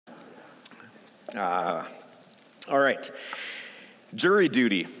All right. Jury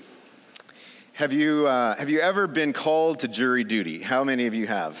duty. Have you ever been called to jury duty? How many of you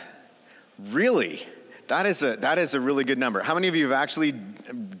have? Really? That is a really good number. How many of you have actually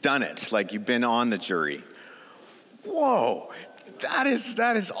done it? Like you've been on the jury? Whoa, that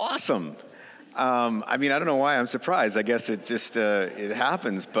is awesome. I mean, I don't know why I'm surprised. I guess it just it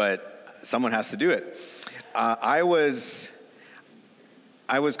happens, but someone has to do it. I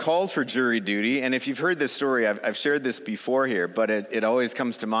was called for jury duty, and if you've heard this story, I've shared this before here, but it always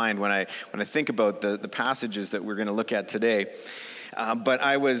comes to mind when I think about the passages that we're going to look at today. But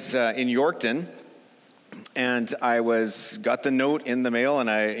I was in Yorkton, and I got the note in the mail, and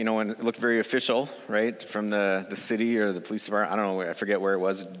and it looked very official, right, from the city or the police department. I don't know, I forget where it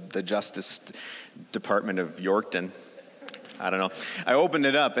was, the Justice Department of Yorkton. I don't know. I opened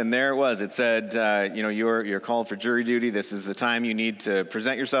it up, and there it was. It said, you're called for jury duty. This is the time you need to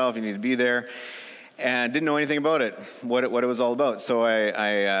present yourself. You need to be there. And didn't know anything about it, what it was all about. So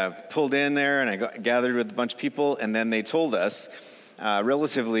I pulled in there, and I gathered with a bunch of people, and then they told us,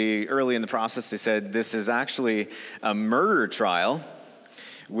 relatively early in the process, they said, this is actually a murder trial,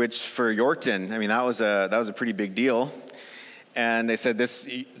 which for Yorkton, I mean, that was a pretty big deal. And they said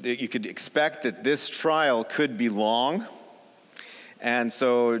you could expect that this trial could be long. And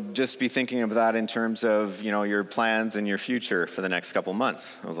so just be thinking of that in terms of, your plans and your future for the next couple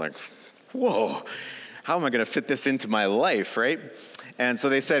months. I was like, whoa, how am I going to fit this into my life, right? And so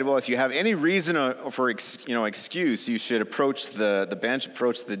they said, well, if you have any reason for excuse, you should approach the bench,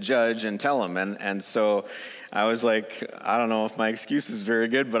 approach the judge and tell him. And so I was like, I don't know if my excuse is very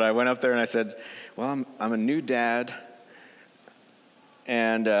good, but I went up there and I said, well, I'm a new dad.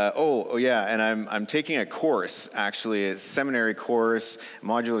 And and I'm taking a course, actually, a seminary course,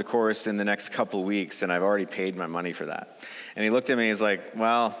 modular course in the next couple weeks, and I've already paid my money for that. And he looked at me, he's like,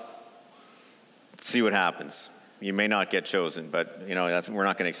 well, see what happens. You may not get chosen, but we're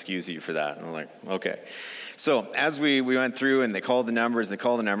not going to excuse you for that. And I'm like, okay. So as we went through, and they called the numbers,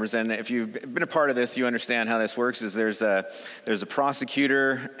 and if you've been a part of this, you understand how this works. Is there's a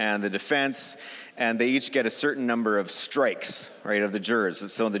prosecutor and the defense, and they each get a certain number of strikes, right, of the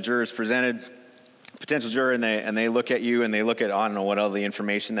jurors. So the jurors presented, potential juror, and they look at you, and they look at, I don't know what all the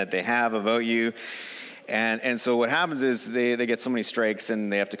information that they have about you. And so what happens is they get so many strikes,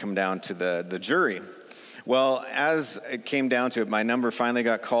 and they have to come down to the jury. Well, as it came down to it, my number finally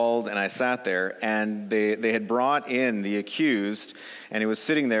got called, and I sat there, and they had brought in the accused, and he was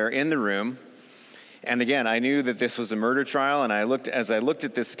sitting there in the room. And again, I knew that this was a murder trial, and as I looked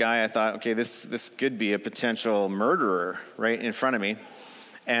at this guy, I thought, okay, this could be a potential murderer right in front of me.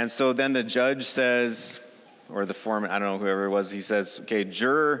 And so then the judge says, or the foreman, I don't know, whoever it was, he says, okay,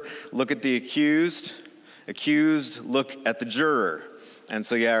 juror, look at the accused. Accused, look at the juror. And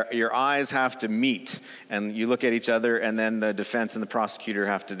so your eyes have to meet, and you look at each other, and then the defense and the prosecutor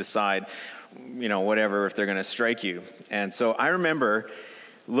have to decide, whatever, if they're going to strike you. And so I remember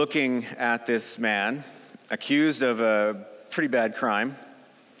looking at this man, accused of a pretty bad crime,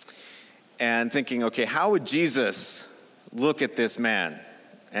 and thinking, okay, how would Jesus look at this man?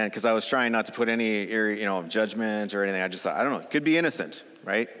 And because I was trying not to put any area, of judgment or anything, I just thought, I don't know, it could be innocent,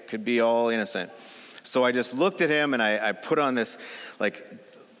 right? Could be all innocent. So I just looked at him, and I put on this, like,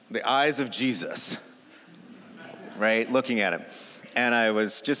 the eyes of Jesus, right, looking at him. And I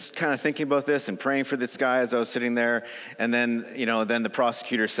was just kind of thinking about this and praying for this guy as I was sitting there. And then, then the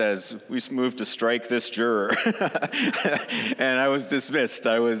prosecutor says, we moved to strike this juror. And I was dismissed.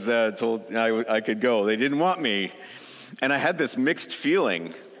 I was told I could go. They didn't want me. And I had this mixed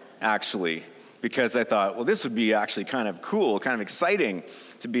feeling, actually, because I thought, well, this would be actually kind of cool, kind of exciting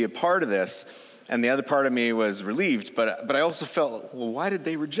to be a part of this. And the other part of me was relieved, but I also felt, well, why did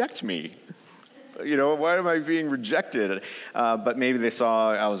they reject me? Why am I being rejected? But maybe they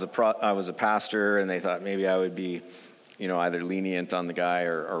saw I was a pastor, and they thought maybe I would be, either lenient on the guy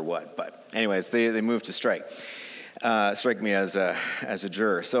or what. But anyways, they moved to strike me as a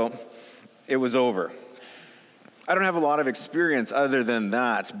juror. So it was over. I don't have a lot of experience other than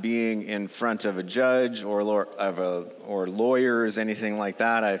that, being in front of a judge or lawyers, anything like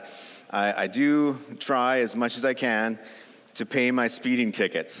that. I do try as much as I can to pay my speeding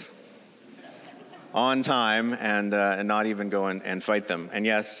tickets on time and not even go and fight them. And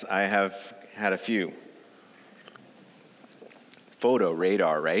yes, I have had a few. Photo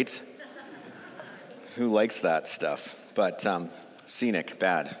radar, right? Who likes that stuff? But scenic,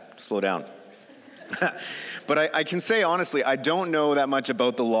 bad. Slow down. But I can say honestly, I don't know that much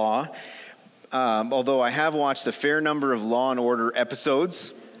about the law, although I have watched a fair number of Law and Order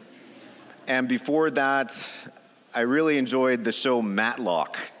episodes. And before that, I really enjoyed the show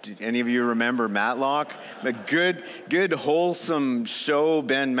Matlock. Did any of you remember Matlock? A good, wholesome show,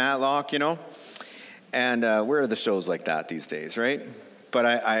 Ben Matlock, you know? And where are the shows like that these days, right?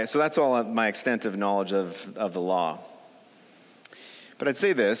 But so that's all my extent of knowledge of the law. But I'd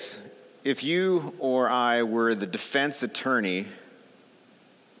say this, if you or I were the defense attorney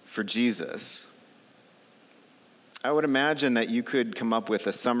for Jesus, I would imagine that you could come up with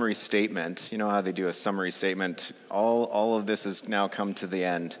a summary statement. You know how they do a summary statement? All of this has now come to the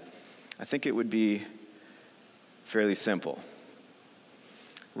end. I think it would be fairly simple.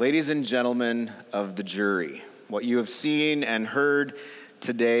 Ladies and gentlemen of the jury, what you have seen and heard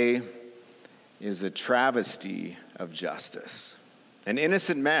today is a travesty of justice. An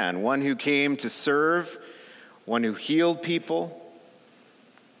innocent man, one who came to serve, one who healed people,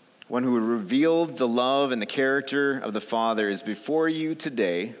 one who revealed the love and the character of the Father, is before you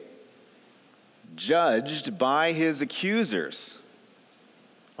today, judged by his accusers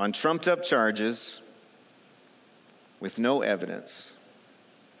on trumped-up charges with no evidence.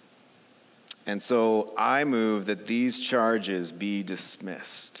 And so I move that these charges be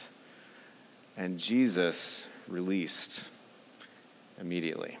dismissed and Jesus released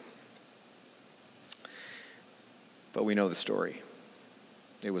immediately. But we know the story.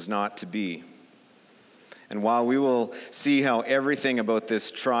 It was not to be. And while we will see how everything about this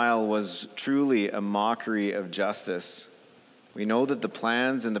trial was truly a mockery of justice, we know that the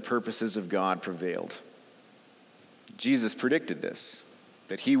plans and the purposes of God prevailed. Jesus predicted this,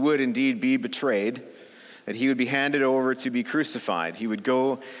 that he would indeed be betrayed, that he would be handed over to be crucified. He would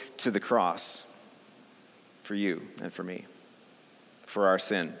go to the cross for you and for me, for our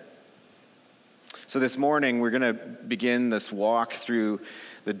sin. So this morning, we're going to begin this walk through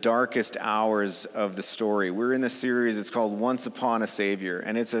the darkest hours of the story. We're in this series, it's called Once Upon a Savior,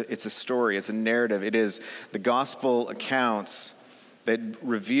 and it's a story, it's a narrative. It is the gospel accounts that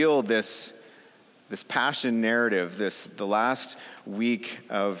reveal this passion narrative, the last week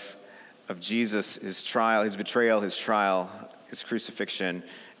of Jesus, his trial, his betrayal, his trial, his crucifixion,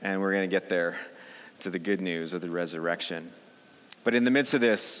 and we're going to get there to the good news of the resurrection. But in the midst of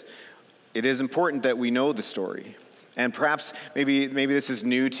this, it is important that we know the story. And perhaps maybe this is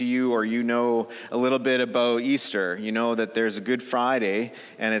new to you, or you know a little bit about Easter. You know that there's a Good Friday,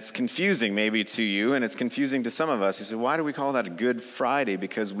 and it's confusing maybe to you, and it's confusing to some of us. You say, why do we call that a Good Friday?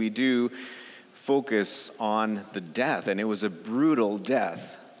 Because we do focus on the death, and it was a brutal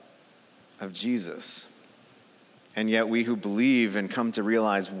death of Jesus. And yet we who believe and come to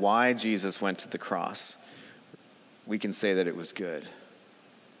realize why Jesus went to the cross, we can say that it was good.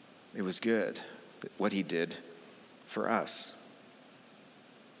 It was good, what he did for us.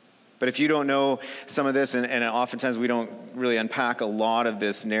 But if you don't know some of this, and oftentimes we don't really unpack a lot of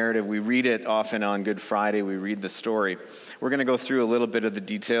this narrative, we read it often on Good Friday, we read the story. We're going to go through a little bit of the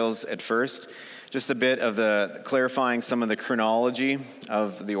details at first, just a bit of the clarifying some of the chronology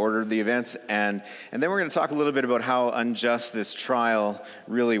of the order of the events, and then we're going to talk a little bit about how unjust this trial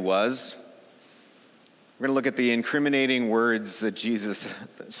really was. We're going to look at the incriminating words that Jesus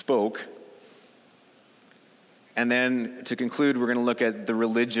spoke. And then to conclude, we're going to look at the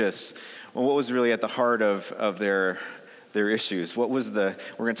religious, what was really at the heart of their issues. We're going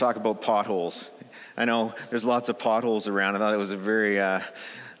to talk about potholes. I know there's lots of potholes around. I thought it was a very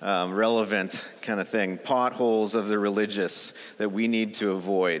relevant kind of thing. Potholes of the religious that we need to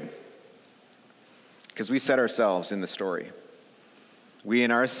avoid. Because we set ourselves in the story. We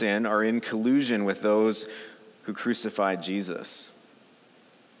in our sin are in collusion with those who crucified Jesus.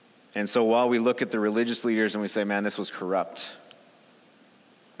 And so while we look at the religious leaders and we say, man, this was corrupt,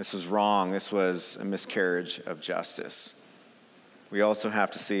 this was wrong, this was a miscarriage of justice, we also have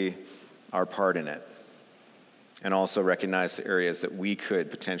to see our part in it and also recognize the areas that we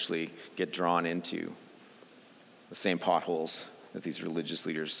could potentially get drawn into, the same potholes that these religious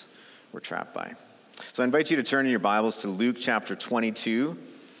leaders were trapped by. So I invite you to turn in your Bibles to Luke chapter 22.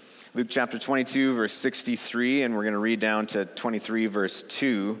 Luke chapter 22, verse 63, and we're going to read down to 23, verse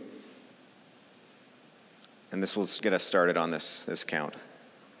 2. And this will get us started on this account.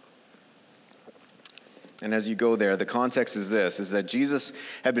 And as you go there, the context is this, is that Jesus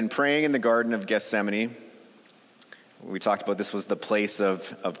had been praying in the Garden of Gethsemane. We talked about this was the place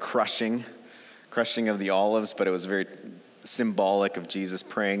of crushing of the olives, but it was very symbolic of Jesus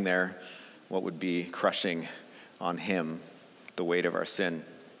praying there what would be crushing on him, the weight of our sin.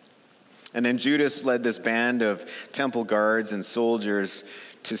 And then Judas led this band of temple guards and soldiers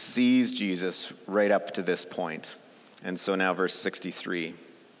to seize Jesus right up to this point. And so now verse 63.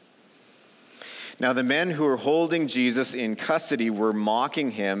 Now the men who were holding Jesus in custody were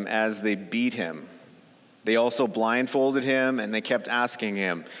mocking him as they beat him. They also blindfolded him, and they kept asking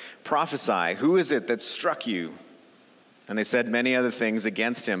him, "Prophesy, who is it that struck you?" And they said many other things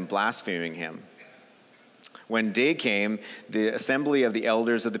against him, blaspheming him. When day came, the assembly of the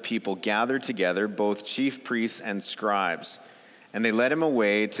elders of the people gathered together, both chief priests and scribes. And they led him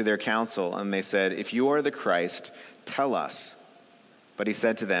away to their council, and they said, "If you are the Christ, tell us." But he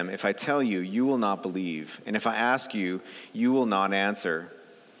said to them, "If I tell you, you will not believe, and if I ask you, you will not answer.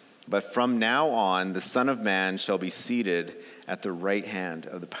 But from now on, the Son of Man shall be seated at the right hand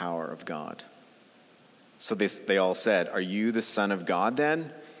of the power of God." So they all said, "Are you the Son of God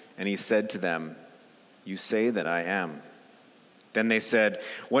then?" And he said to them, "You say that I am." Then they said,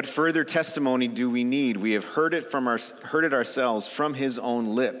 "What further testimony do we need? We have heard it ourselves from his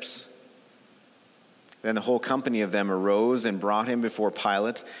own lips." Then the whole company of them arose and brought him before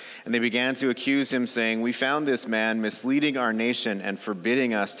Pilate, and they began to accuse him, saying, "We found this man misleading our nation and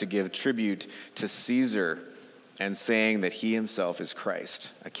forbidding us to give tribute to Caesar, and saying that he himself is Christ,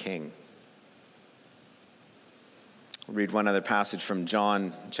 a king." We'll read one other passage from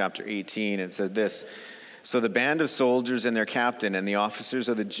John chapter 18. It said this, "So the band of soldiers and their captain and the officers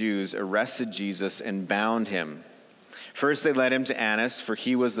of the Jews arrested Jesus and bound him. First they led him to Annas, for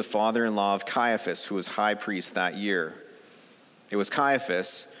he was the father-in-law of Caiaphas, who was high priest that year. It was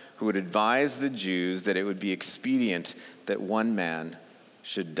Caiaphas who had advised the Jews that it would be expedient that one man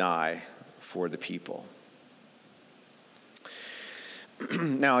should die for the people."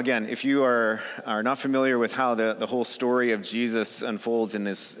 Now, again, if you are not familiar with how the whole story of Jesus unfolds in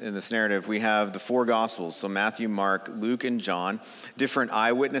this narrative, we have the four Gospels, so Matthew, Mark, Luke, and John, different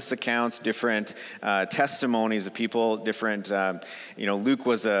eyewitness accounts, different testimonies of people, different, Luke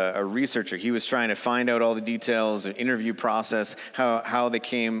was a researcher. He was trying to find out all the details, the interview process, how they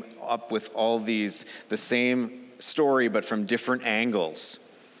came up with all these, the same story, but from different angles.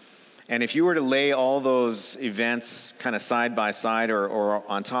 And if you were to lay all those events kind of side by side or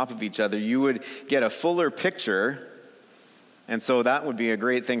on top of each other, you would get a fuller picture. And so that would be a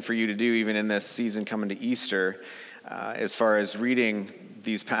great thing for you to do even in this season coming to Easter as far as reading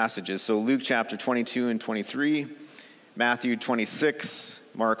these passages. So Luke chapter 22 and 23, Matthew 26,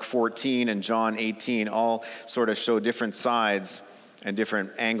 Mark 14, and John 18 all sort of show different sides and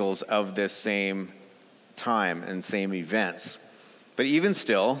different angles of this same time and same events. But even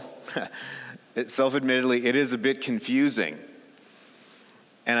still, self-admittedly, it is a bit confusing.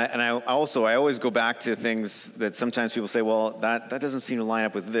 And I always go back to things that sometimes people say, well, that doesn't seem to line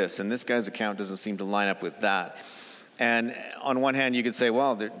up with this, and this guy's account doesn't seem to line up with that. And on one hand, you could say,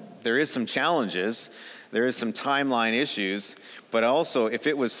 well, there is some challenges, there is some timeline issues, but also if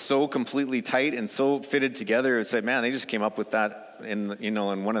it was so completely tight and so fitted together, it's like, man, they just came up with that in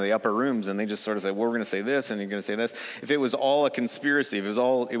one of the upper rooms, and they just sort of said, well, we're going to say this, and you're going to say this. If it was all a conspiracy,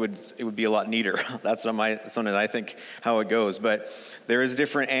 it would be a lot neater. That's something I think how it goes. But there is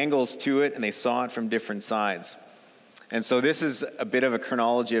different angles to it, and they saw it from different sides. And so this is a bit of a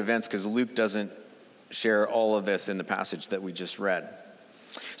chronology of events because Luke doesn't share all of this in the passage that we just read.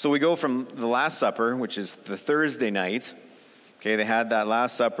 So we go from the Last Supper, which is the Thursday night. Okay, they had that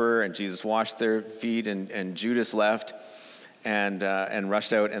Last Supper, and Jesus washed their feet, and Judas left and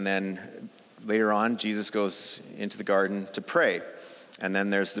rushed out. And then later on, Jesus goes into the garden to pray. And then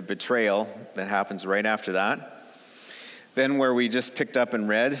there's the betrayal that happens right after that. Then where we just picked up and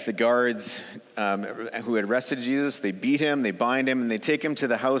read, the guards who had arrested Jesus, they beat him, they bind him, and they take him to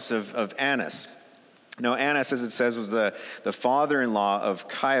the house of Annas. Now, Annas, as it says, was the father-in-law of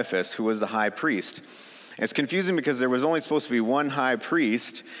Caiaphas, who was the high priest. It's confusing because there was only supposed to be one high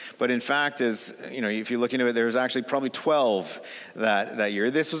priest, but in fact, if you look into it, there was actually probably 12 that year.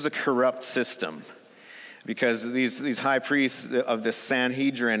 This was a corrupt system because these high priests of the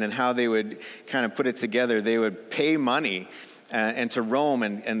Sanhedrin and how they would kind of put it together, they would pay money and to Rome,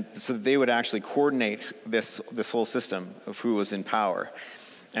 and so they would actually coordinate this whole system of who was in power.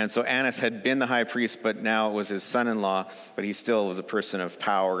 And so Annas had been the high priest, but now it was his son-in-law, but he still was a person of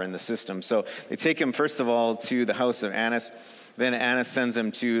power in the system. So they take him, first of all, to the house of Annas. Then Annas sends him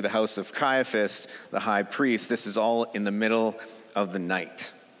to the house of Caiaphas, the high priest. This is all in the middle of the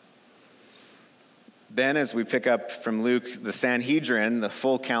night. Then, as we pick up from Luke, the Sanhedrin, the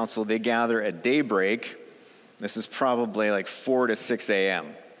full council, they gather at daybreak. This is probably like 4 to 6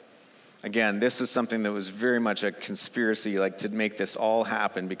 a.m. Again, this was something that was very much a conspiracy, like to make this all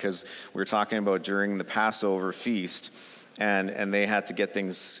happen, because we were talking about during the Passover feast, and they had to get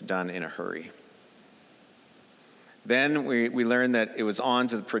things done in a hurry. Then we learned that it was on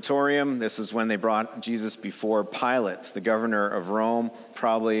to the Praetorium. This is when they brought Jesus before Pilate, the governor of Rome,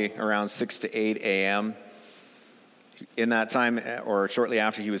 probably around 6 to 8 a.m. In that time, or shortly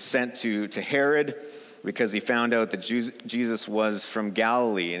after, he was sent to Herod. because he found out that Jesus was from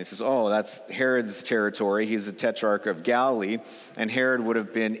Galilee. And he says, oh, that's Herod's territory. He's the tetrarch of Galilee. And Herod would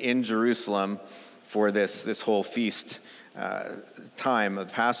have been in Jerusalem for this whole feast time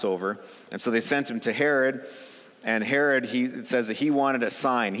of Passover. And so they sent him to Herod. And Herod, it says that he wanted a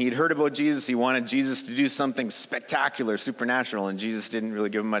sign. He'd heard about Jesus. He wanted Jesus to do something spectacular, supernatural. And Jesus didn't really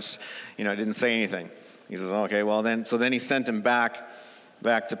give him much, didn't say anything. He says, okay, well then. So then he sent him back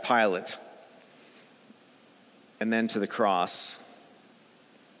to Pilate. And then to the cross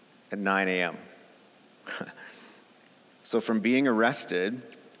at 9 a.m. So from being arrested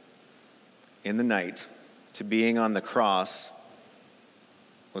in the night to being on the cross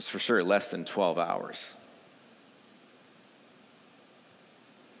was for sure less than 12 hours.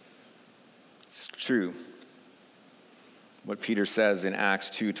 It's true. What Peter says in Acts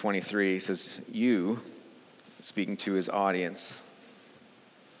 2:23, he says, you, speaking to his audience,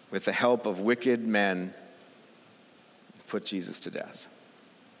 with the help of wicked men, put Jesus to death.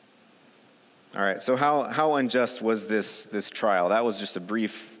 All right, so how unjust was this trial? That was just a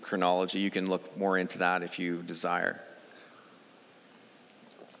brief chronology. You can look more into that if you desire.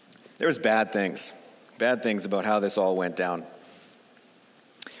 There was bad things about how this all went down.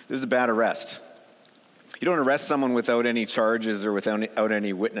 There's a bad arrest. You don't arrest someone without any charges or without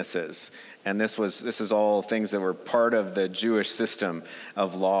any witnesses. And this is all things that were part of the Jewish system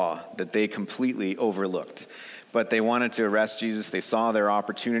of law that they completely overlooked. But they wanted to arrest Jesus. They saw their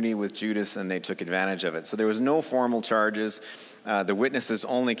opportunity with Judas, and they took advantage of it. So there was no formal charges. The witnesses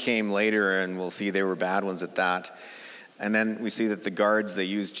only came later, and we'll see they were bad ones at that. And then we see that the guards, they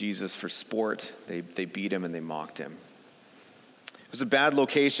used Jesus for sport. They beat him and they mocked him. It was a bad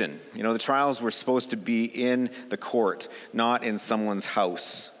location. The trials were supposed to be in the court, not in someone's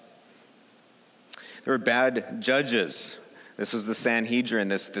house. There were bad judges. This was the Sanhedrin,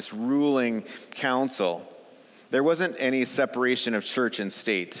 this ruling council. There wasn't any separation of church and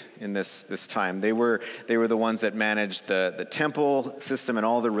state in this time. They were the ones that managed the temple system and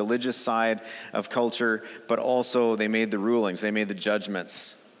all the religious side of culture, but also they made the rulings, they made the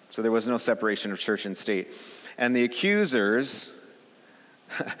judgments. So there was no separation of church and state. And the accusers,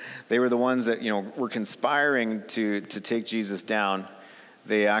 they were the ones that were conspiring to take Jesus down.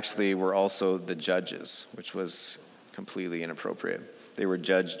 They actually were also the judges, which was completely inappropriate. They were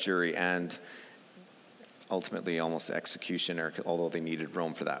judge, jury, and ultimately almost executioner, although they needed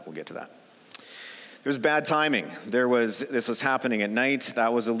Rome for that. We'll get to that. There was bad timing. This was happening at night.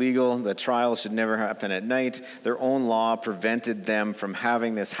 That was illegal. The trial should never happen at night. Their own law prevented them from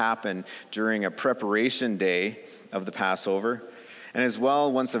having this happen during a preparation day of the Passover. And as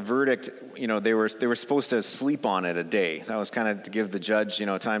well, once a verdict, they were supposed to sleep on it a day. That was kind of to give the judge,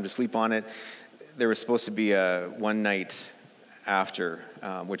 time to sleep on it. There was supposed to be a one night after,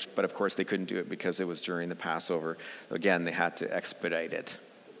 but of course they couldn't do it because it was during the Passover. Again, they had to expedite it.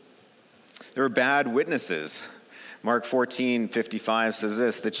 There were bad witnesses. Mark 14:55 says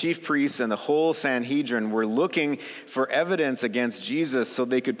this, the chief priests and the whole Sanhedrin were looking for evidence against Jesus so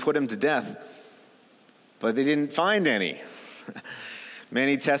they could put him to death, but they didn't find any.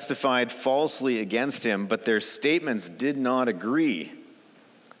 Many testified falsely against him, but their statements did not agree.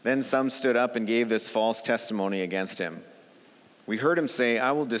 Then some stood up and gave this false testimony against him. We heard him say,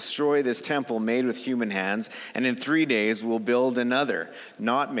 I will destroy this temple made with human hands, and in 3 days will build another,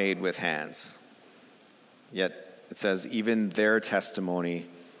 not made with hands. Yet it says, even their testimony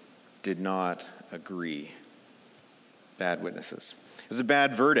did not agree. Bad witnesses. It was a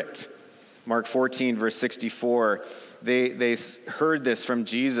bad verdict. Mark 14, verse 64, they heard this from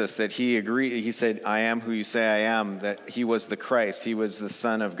Jesus, that he agreed. He said, I am who you say I am, that he was the Christ. He was the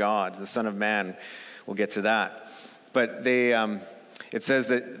Son of God, the Son of Man. We'll get to that. But it says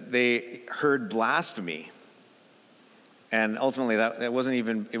that they heard blasphemy. And ultimately, it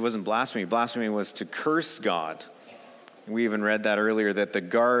wasn't blasphemy. Blasphemy was to curse God. We even read that earlier, that the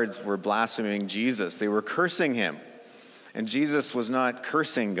guards were blaspheming Jesus. They were cursing him. And Jesus was not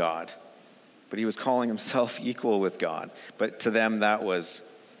cursing God, but he was calling himself equal with God. But to them, that was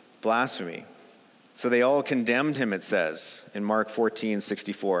blasphemy. So they all condemned him, it says, in Mark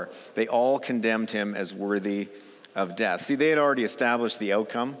 14:64. They all condemned him as worthy of death. See, they had already established the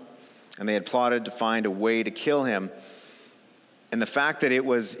outcome, and they had plotted to find a way to kill him. And the fact that it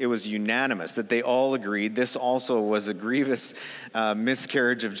was unanimous, that they all agreed, this also was a grievous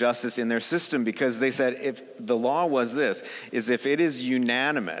miscarriage of justice in their system, because they said, if the law was this, is if it is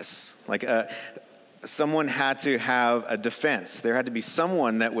unanimous, like someone had to have a defense. There had to be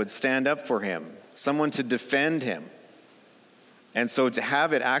someone that would stand up for him, someone to defend him. And so to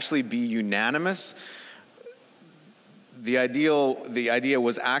have it actually be unanimous, the idea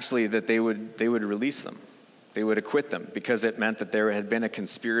was actually that they would release them. They would acquit them because it meant that there had been a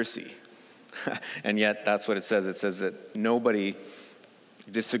conspiracy. And yet that's what it says. It says that nobody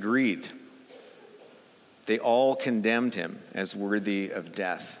disagreed. They all condemned him as worthy of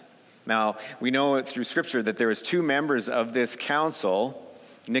death. Now, we know through Scripture that there was two members of this council,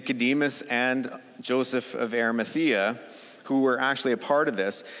 Nicodemus and Joseph of Arimathea, who were actually a part of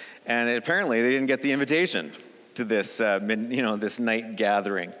this, and apparently they didn't get the invitation to this, this night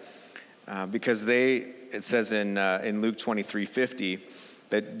gathering, because it says in Luke 23:50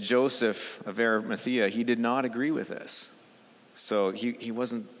 that Joseph of Arimathea, he did not agree with this, so he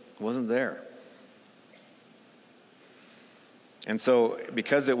wasn't there. And so,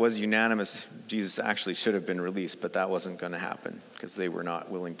 because it was unanimous, Jesus actually should have been released, but that wasn't going to happen because they were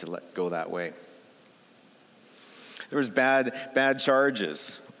not willing to let go that way. There was bad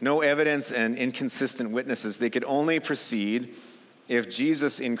charges, no evidence, and inconsistent witnesses. They could only proceed if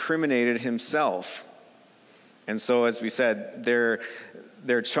Jesus incriminated himself. And so, as we said,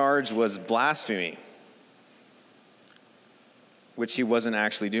 their charge was blasphemy, which he wasn't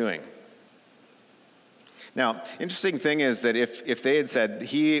actually doing. Now, interesting thing is that if they had said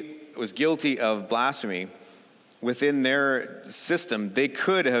he was guilty of blasphemy, within their system, they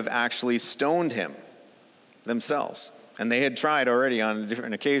could have actually stoned him themselves. And they had tried already on a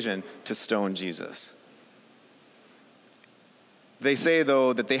different occasion to stone Jesus. They say,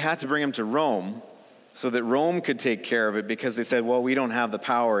 though, that they had to bring him to Rome so that Rome could take care of it because they said, well, we don't have the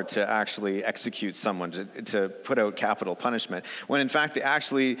power to actually execute someone, to put out capital punishment. When in fact,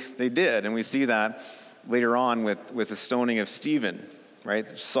 they did. And we see that later on with the stoning of Stephen, right?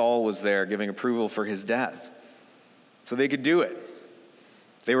 Saul was there giving approval for his death. So they could do it.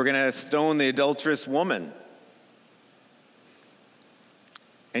 They were going to stone the adulterous woman.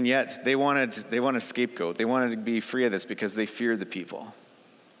 And yet they wanted a scapegoat. They wanted to be free of this because they feared the people.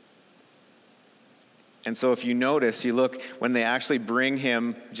 And so if you notice, you look, when they actually bring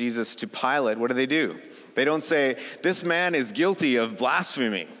Jesus, to Pilate, what do? They don't say, this man is guilty of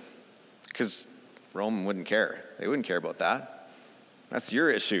blasphemy, because Rome wouldn't care. They wouldn't care about that. That's your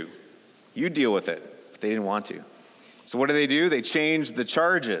issue. You deal with it. But they didn't want to. So what do? They change the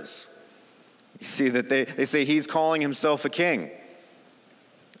charges. You see that they say he's calling himself a king.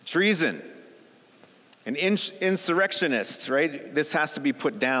 Treason. An insurrectionist, right? This has to be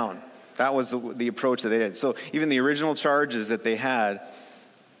put down. That was the approach that they did. So even the original charges that they had,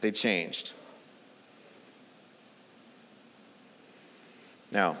 they changed.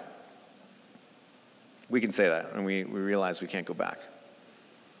 Now, we can say that, and we realize we can't go back.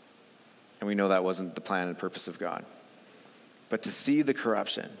 And we know that wasn't the plan and purpose of God. But to see the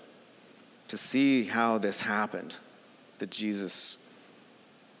corruption, to see how this happened, that Jesus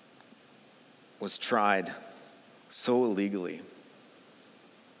was tried so illegally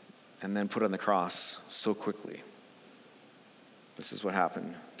and then put on the cross so quickly. This is what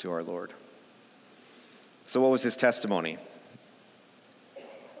happened to our Lord. So what was his testimony?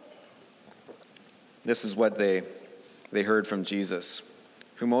 This is what they heard from Jesus,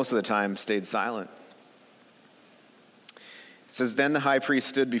 who most of the time stayed silent. It says, then the high priest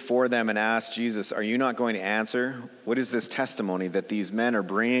stood before them and asked Jesus, are you not going to answer? What is this testimony that these men are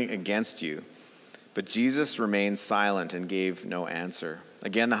bringing against you? But Jesus remained silent and gave no answer.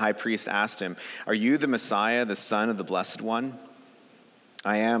 Again, the high priest asked him, are you the Messiah, the Son of the Blessed One?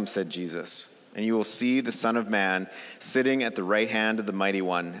 I am, said Jesus, and you will see the Son of Man sitting at the right hand of the Mighty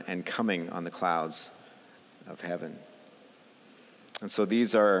One and coming on the clouds of heaven. And so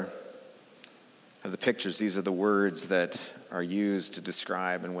these are the pictures, these are the words that are used to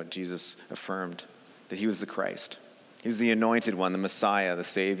describe and what Jesus affirmed, that he was the Christ. He was the Anointed One, the Messiah, the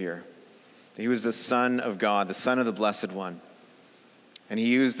Savior. He was the Son of God, the Son of the Blessed One. And he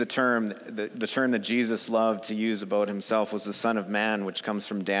used the term that Jesus loved to use about himself was the Son of Man, which comes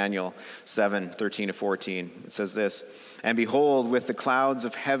from Daniel 7:13-14. It says this, and behold, with the clouds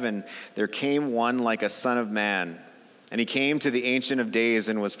of heaven there came one like a son of man. And he came to the Ancient of Days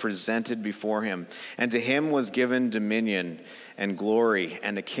and was presented before him. And to him was given dominion and glory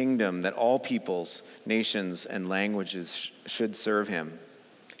and a kingdom that all peoples, nations, and languages should serve him.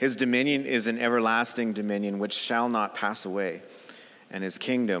 His dominion is an everlasting dominion which shall not pass away, and his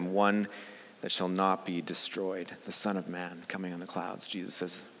kingdom one that shall not be destroyed. The Son of Man coming on the clouds. Jesus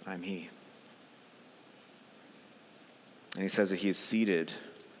says, I'm he. And he says that he is seated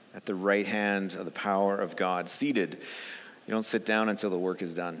at the right hand of the power of God. Seated. You don't sit down until the work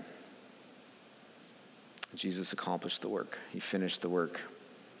is done. Jesus accomplished the work. He finished the work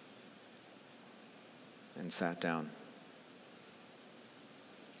and sat down.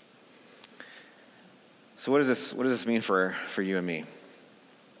 So what does this mean for you and me?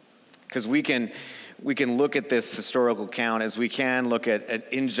 Because we can look at this historical account as we can look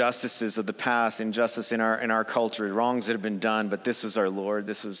at injustices of the past, injustice in our culture, wrongs that have been done, but this was our Lord,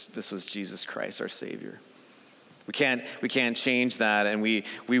 this was Jesus Christ, our Savior. We can't change that, and we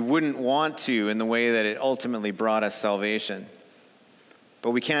wouldn't want to in the way that it ultimately brought us salvation.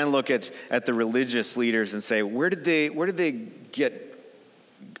 But we can look at the religious leaders and say, where did they get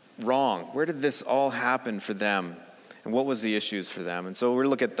wrong? Where did this all happen for them? And what was the issues for them? And so we're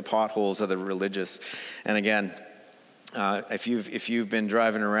looking at the potholes of the religious. And again, if you've been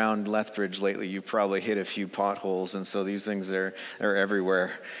driving around Lethbridge lately, you've probably hit a few potholes. And so these things are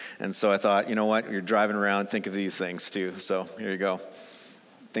everywhere. And so I thought, you know what? You're driving around, think of these things too. So here you go.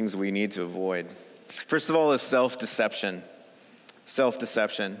 Things we need to avoid. First of all is self-deception.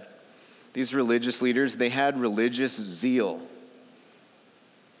 Self-deception. These religious leaders, they had religious zeal.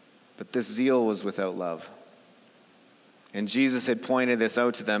 But this zeal was without love. And Jesus had pointed this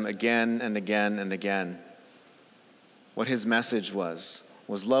out to them again and again and again. What his message was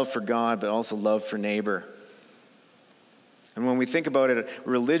love for God, but also love for neighbor. And when we think about it,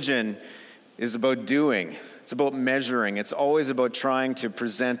 religion is about doing. It's about measuring. It's always about trying to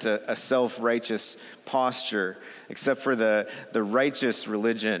present a self-righteous posture, except for the righteous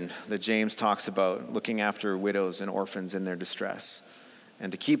religion that James talks about, looking after widows and orphans in their distress,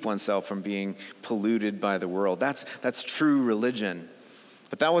 and to keep oneself from being polluted by the world. That's true religion.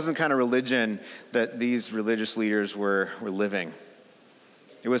 But that wasn't the kind of religion that these religious leaders were living.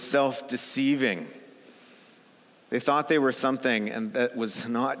 It was self-deceiving. They thought they were something, and that was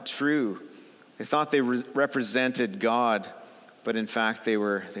not true. They thought they represented God, but in fact they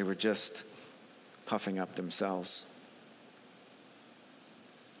were just puffing up themselves.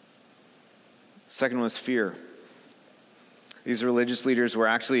 Second was fear. These religious leaders were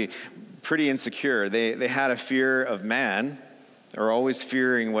actually pretty insecure. They had a fear of man. They were always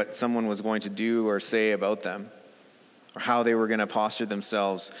fearing what someone was going to do or say about them, or how they were going to posture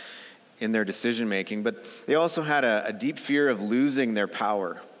themselves in their decision-making. But they also had a deep fear of losing their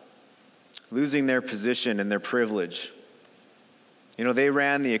power, losing their position and their privilege. You know, they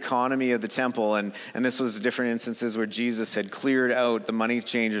ran the economy of the temple, and this was different instances where Jesus had cleared out the money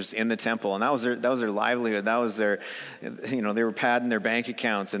changers in the temple, and that was their livelihood. That was their, they were padding their bank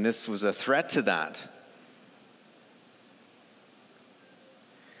accounts, and this was a threat to that.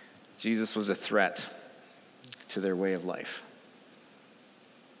 Jesus was a threat to their way of life,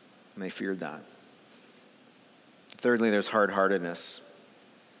 and they feared that. Thirdly, there's hard-heartedness.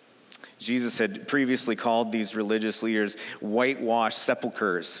 Jesus had previously called these religious leaders whitewashed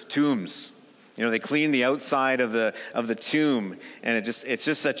sepulchres, tombs. You know, they cleaned the outside of the tomb, and it's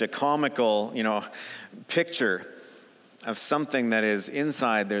just such a comical, picture of something that is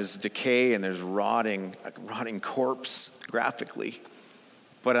inside. There's decay and there's a rotting corpse graphically.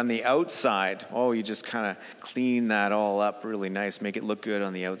 But on the outside, you just kind of clean that all up really nice, make it look good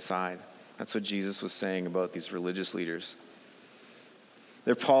on the outside. That's what Jesus was saying about these religious leaders.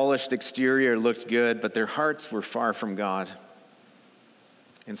 Their polished exterior looked good, but their hearts were far from God.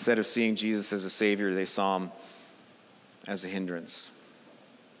 Instead of seeing Jesus as a Savior, they saw him as a hindrance.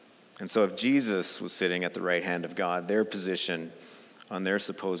 And so if Jesus was sitting at the right hand of God, their position on their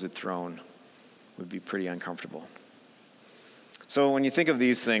supposed throne would be pretty uncomfortable. So when you think of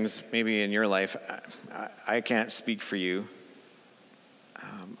these things, maybe in your life, I can't speak for you,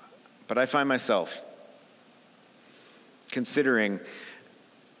 but I find myself considering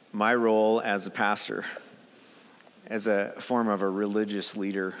my role as a pastor, as a form of a religious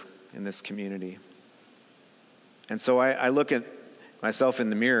leader in this community. And so I look at myself in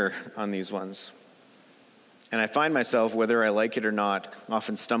the mirror on these ones, and I find myself, whether I like it or not,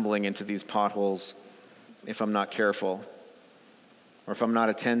 often stumbling into these potholes if I'm not careful, or if I'm not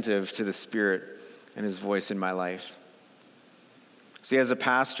attentive to the Spirit and his voice in my life. See, as a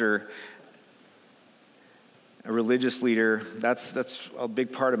pastor, a religious leader, that's a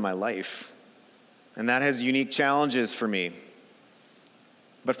big part of my life. And that has unique challenges for me.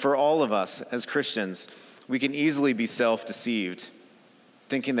 But for all of us as Christians, we can easily be self-deceived,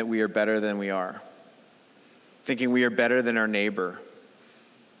 thinking that we are better than we are, thinking we are better than our neighbor,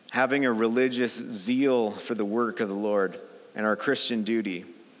 having a religious zeal for the work of the Lord and our Christian duty,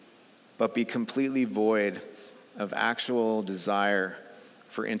 but be completely void of actual desire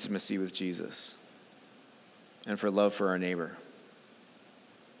for intimacy with Jesus and for love for our neighbor.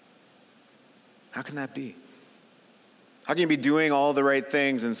 How can that be? How can you be doing all the right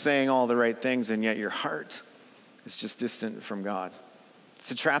things and saying all the right things, and yet your heart is just distant from God?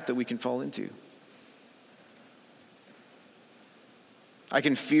 It's a trap that we can fall into. I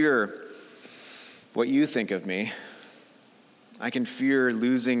can fear what you think of me. I can fear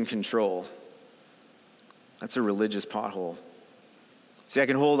losing control. That's a religious pothole. See, I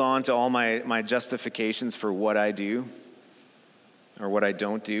can hold on to all my justifications for what I do or what I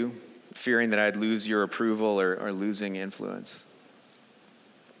don't do, fearing that I'd lose your approval or losing influence.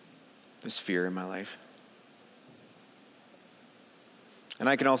 There's fear in my life. And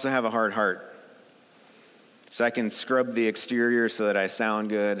I can also have a hard heart. So I can scrub the exterior so that I sound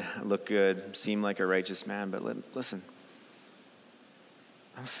good, look good, seem like a righteous man. But listen,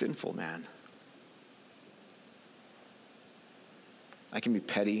 I'm a sinful man. I can be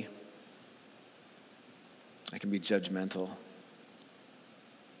petty. I can be judgmental.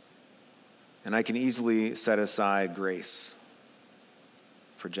 And I can easily set aside grace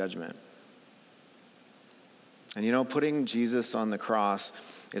for judgment. And putting Jesus on the cross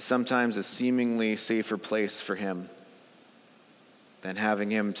is sometimes a seemingly safer place for him than having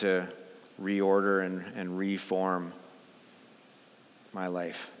him to reorder and reform my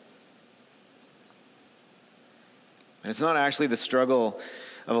life. And it's not actually the struggle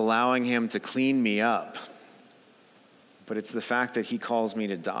of allowing him to clean me up, but it's the fact that he calls me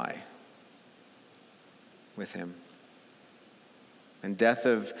to die with him. And death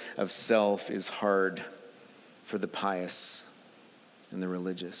of self is hard for the pious and the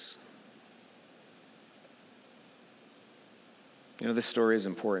religious. This story is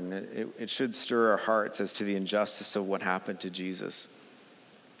important. It should stir our hearts as to the injustice of what happened to Jesus.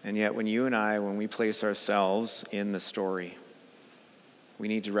 And yet when we place ourselves in the story, we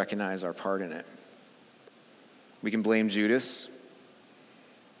need to recognize our part in it. We can blame Judas.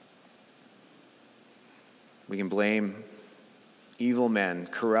 We can blame evil men,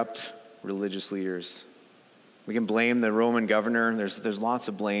 corrupt religious leaders. We can blame the Roman governor. There's lots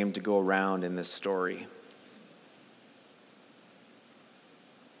of blame to go around in this story.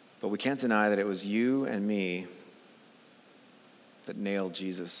 But we can't deny that it was you and me that nailed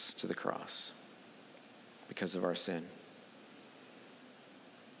Jesus to the cross because of our sin.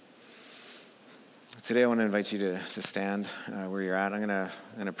 Today I want to invite you to stand where you're at. I'm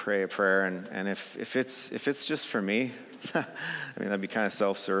gonna pray a prayer, and if it's just for me, that'd be kind of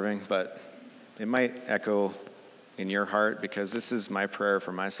self-serving, but it might echo in your heart, because this is my prayer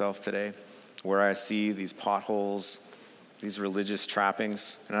for myself today, where I see these potholes, these religious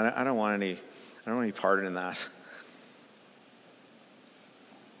trappings, and I don't want any part in that.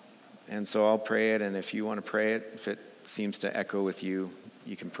 And so I'll pray it, and if you want to pray it, if it seems to echo with you,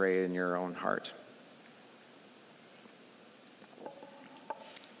 you can pray it in your own heart.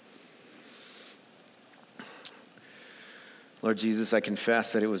 Lord Jesus, I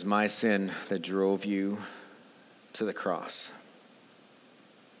confess that it was my sin that drove you to the cross.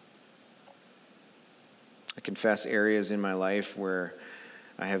 I confess areas in my life where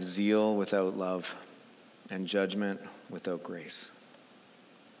I have zeal without love and judgment without grace.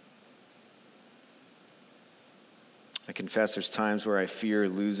 I confess there's times where I fear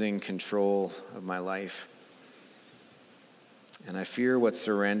losing control of my life. And I fear what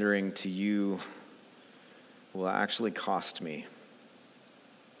surrendering to you will actually cost me.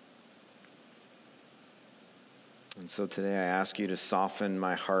 And so today I ask you to soften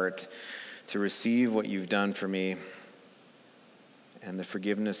my heart to receive what you've done for me and the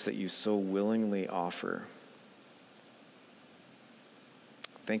forgiveness that you so willingly offer.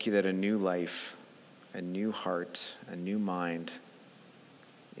 Thank you that a new life, a new heart, a new mind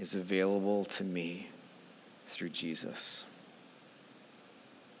is available to me through Jesus.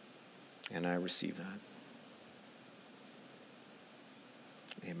 And I receive that.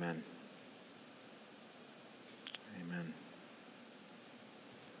 Amen. Amen.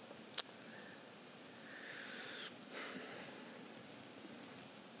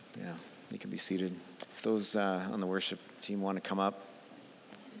 Yeah, you can be seated. If those on the worship team want to come up,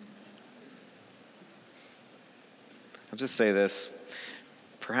 I'll just say this.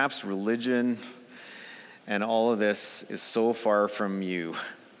 Perhaps religion and all of this is so far from you.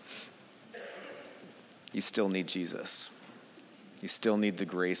 You still need Jesus. You still need the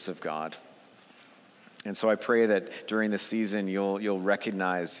grace of God. And so I pray that during this season you'll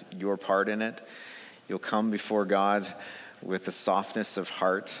recognize your part in it. You'll come before God with a softness of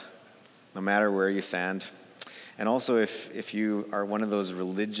heart, no matter where you stand. And also if you are one of those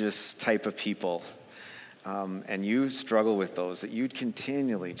religious type of people, and you struggle with those, that you'd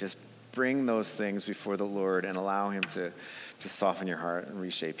continually just bring those things before the Lord and allow him to soften your heart and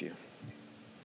reshape you.